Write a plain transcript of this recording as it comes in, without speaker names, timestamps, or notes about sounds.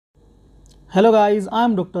Hello guys, I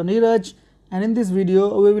am Dr. Neeraj, and in this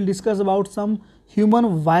video we will discuss about some human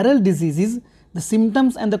viral diseases. The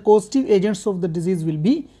symptoms and the causative agents of the disease will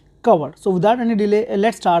be covered. So without any delay,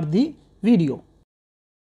 let's start the video.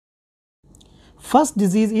 First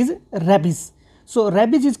disease is rabies. So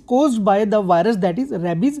rabies is caused by the virus, that is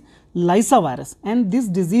rabies virus, and this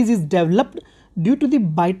disease is developed due to the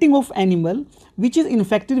biting of animal which is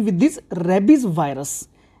infected with this rabies virus.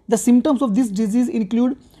 The symptoms of this disease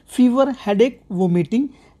include fever, headache,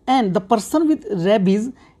 vomiting, and the person with rabies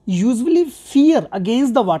usually fear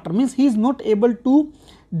against the water, means he is not able to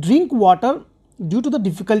drink water due to the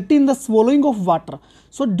difficulty in the swallowing of water.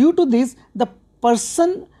 So due to this, the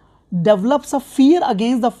person develops a fear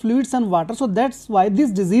against the fluids and water. So that's why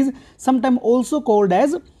this disease sometimes also called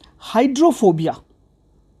as hydrophobia.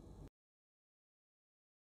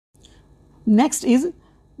 Next is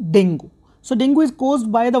dengue. So dengue is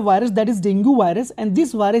caused by the virus, that is dengue virus, and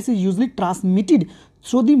this virus is usually transmitted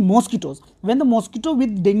through the mosquitoes. When the mosquito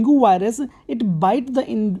with dengue virus it bites the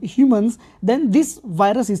humans, then this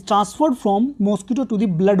virus is transferred from mosquito to the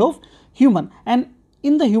blood of human, and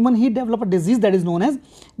in the human he develop a disease that is known as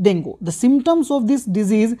dengue. The symptoms of this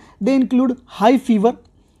disease, they include high fever,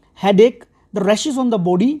 headache, the rashes on the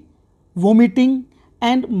body, vomiting,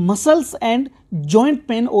 and muscles and joint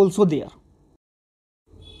pain also there.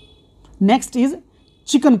 Next is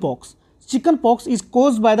chickenpox. Chickenpox is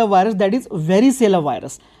caused by the virus, that is varicella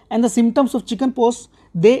virus, and the symptoms of chickenpox,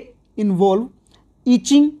 they involve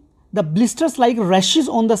itching, the blisters like rashes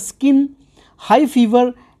on the skin, high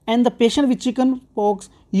fever, and the patient with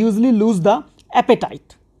chickenpox usually lose the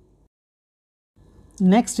appetite.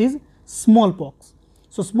 Next is smallpox.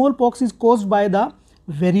 So smallpox is caused by the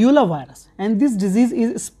variola virus, and this disease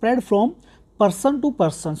is spread from person to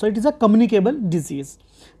person. So it is a communicable disease.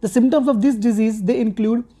 The symptoms of this disease, they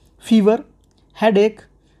include fever, headache,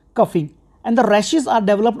 coughing, and the rashes are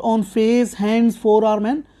developed on face, hands, forearm,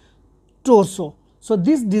 and torso. So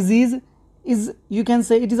this disease is, you can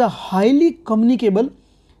say, it is a highly communicable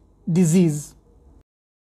disease.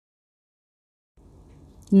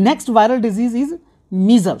 Next viral disease is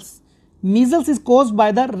measles. Measles is caused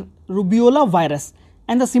by the rubeola virus,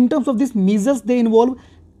 and the symptoms of this measles, they involve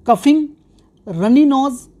coughing, runny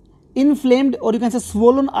nose, inflamed or you can say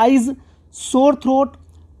swollen eyes, sore throat.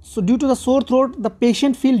 So due to the sore throat, the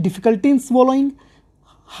patient feel difficulty in swallowing,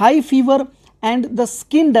 high fever, and the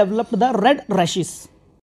skin developed the red rashes.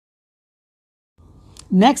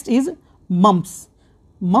 Next is mumps.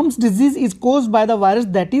 Mumps disease is caused by the virus,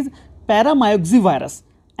 that is paramyxovirus,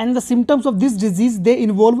 and the symptoms of this disease, they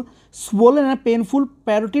involve swollen and painful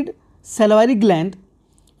parotid salivary gland,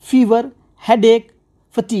 fever, headache,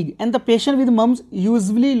 fatigue, and the patient with mumps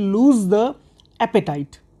usually lose the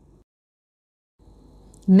appetite.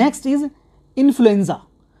 Next is influenza.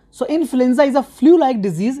 So influenza is a flu-like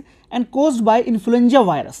disease and caused by influenza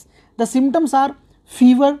virus. The symptoms are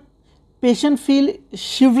fever, patient feel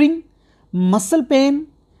shivering, muscle pain,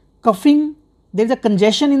 coughing, there is a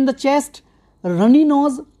congestion in the chest, runny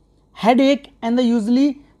nose, headache, and the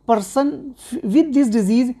usually person with this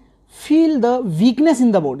disease feel the weakness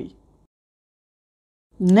in the body.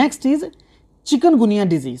 Next is chikungunya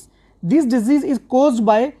disease. This disease is caused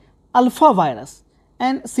by alpha virus,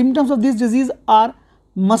 and symptoms of this disease are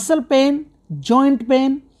muscle pain, joint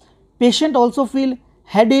pain, patient also feel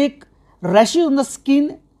headache, rashes on the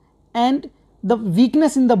skin, and the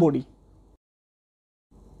weakness in the body.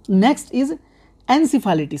 Next is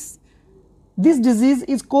anciphalates. This disease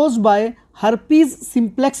is caused by herpes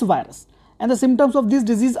simplex virus, and the symptoms of this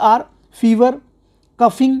disease are fever,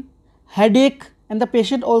 coughing, headache, and the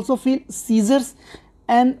patient also feel seizures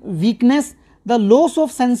and weakness. The loss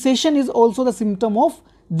of sensation is also the symptom of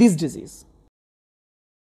this disease.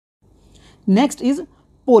 Next is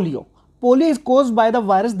polio. Polio is caused by the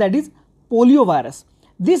virus, that is polio virus.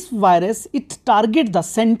 This virus, it targets the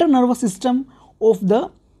central nervous system of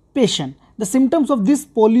the patient. The symptoms of this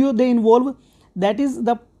polio, they involve, that is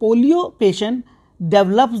the polio patient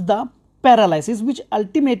develops the paralysis which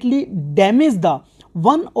ultimately damages the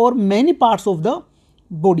one or many parts of the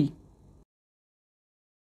body.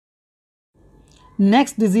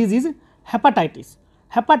 Next disease is hepatitis.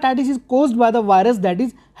 Hepatitis is caused by the virus, that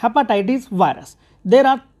is hepatitis virus. There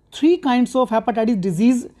are three kinds of hepatitis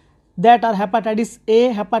disease, that are hepatitis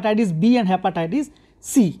A, hepatitis B, and hepatitis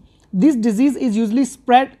C. This disease is usually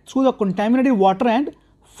spread through the contaminated water and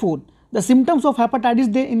food. The symptoms of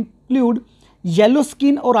hepatitis, they include yellow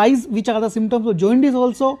skin or eyes, which are the symptoms of jaundice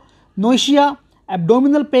also, nausea,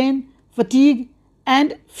 abdominal pain, fatigue,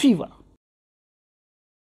 and fever.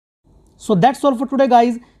 So that's all for today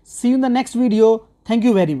guys. See you in the next video. Thank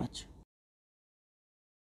you very much.